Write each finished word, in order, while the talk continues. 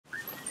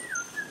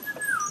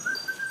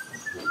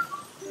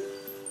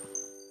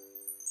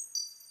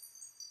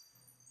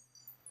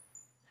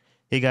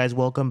Hey guys,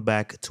 welcome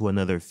back to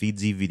another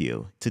Feedzy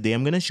video. Today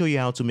I'm going to show you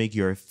how to make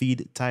your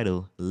feed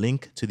title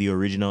link to the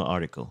original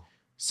article.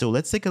 So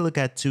let's take a look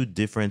at two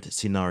different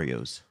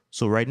scenarios.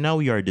 So right now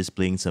we are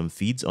displaying some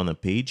feeds on a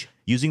page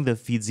using the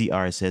Feedzy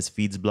RSS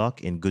feeds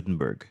block in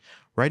Gutenberg.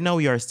 Right now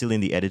we are still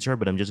in the editor,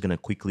 but I'm just going to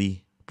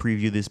quickly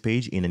preview this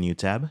page in a new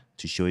tab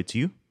to show it to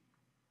you.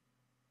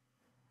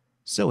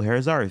 So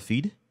here's our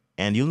feed,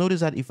 and you'll notice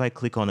that if I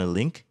click on a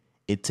link,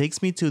 it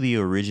takes me to the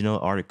original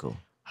article.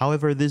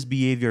 However, this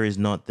behavior is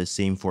not the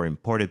same for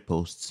imported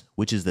posts,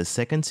 which is the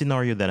second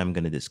scenario that I'm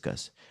going to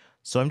discuss.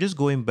 So I'm just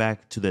going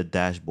back to the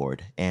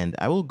dashboard and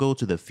I will go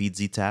to the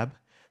Feedzy tab.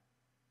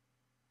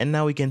 And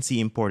now we can see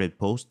imported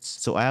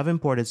posts. So I have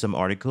imported some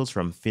articles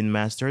from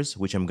FinMasters,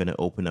 which I'm going to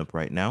open up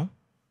right now.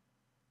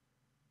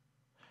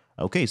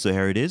 Okay, so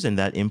here it is, and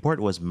that import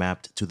was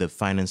mapped to the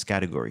finance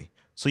category.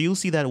 So you'll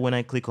see that when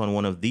I click on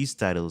one of these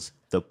titles,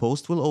 the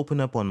post will open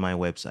up on my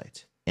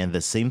website. And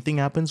the same thing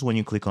happens when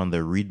you click on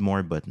the Read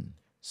More button.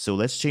 So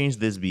let's change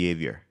this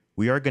behavior.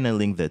 We are going to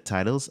link the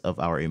titles of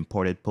our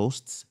imported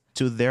posts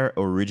to their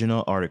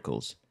original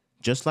articles,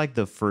 just like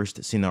the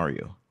first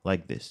scenario,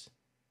 like this.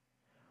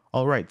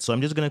 All right, so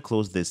I'm just going to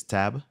close this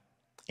tab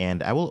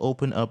and I will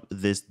open up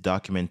this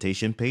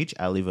documentation page.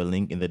 I'll leave a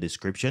link in the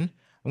description.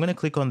 I'm going to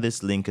click on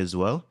this link as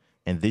well.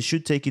 And this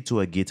should take you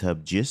to a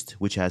GitHub gist,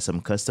 which has some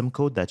custom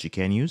code that you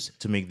can use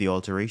to make the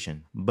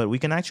alteration. But we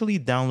can actually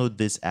download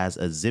this as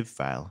a zip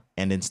file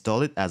and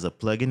install it as a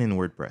plugin in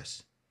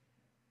WordPress.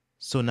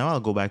 So now I'll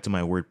go back to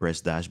my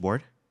WordPress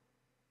dashboard.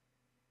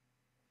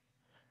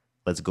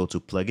 Let's go to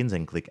plugins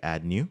and click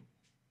add new.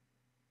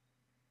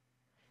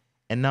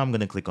 And now I'm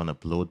going to click on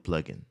upload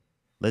plugin.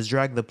 Let's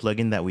drag the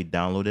plugin that we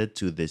downloaded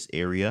to this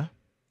area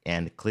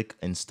and click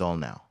install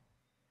now.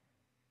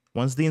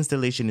 Once the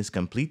installation is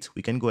complete,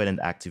 we can go ahead and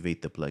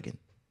activate the plugin.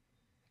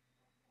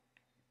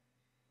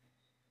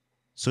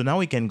 So now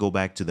we can go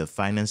back to the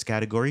finance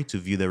category to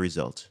view the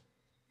result.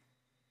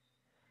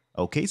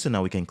 Okay, so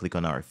now we can click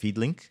on our feed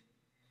link.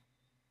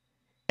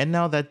 And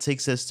now that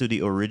takes us to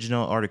the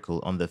original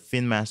article on the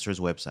FinMasters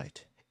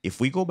website. If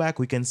we go back,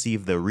 we can see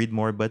if the Read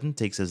More button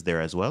takes us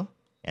there as well,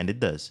 and it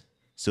does.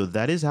 So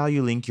that is how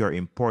you link your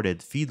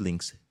imported feed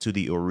links to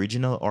the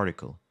original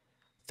article.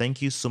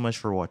 Thank you so much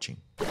for watching.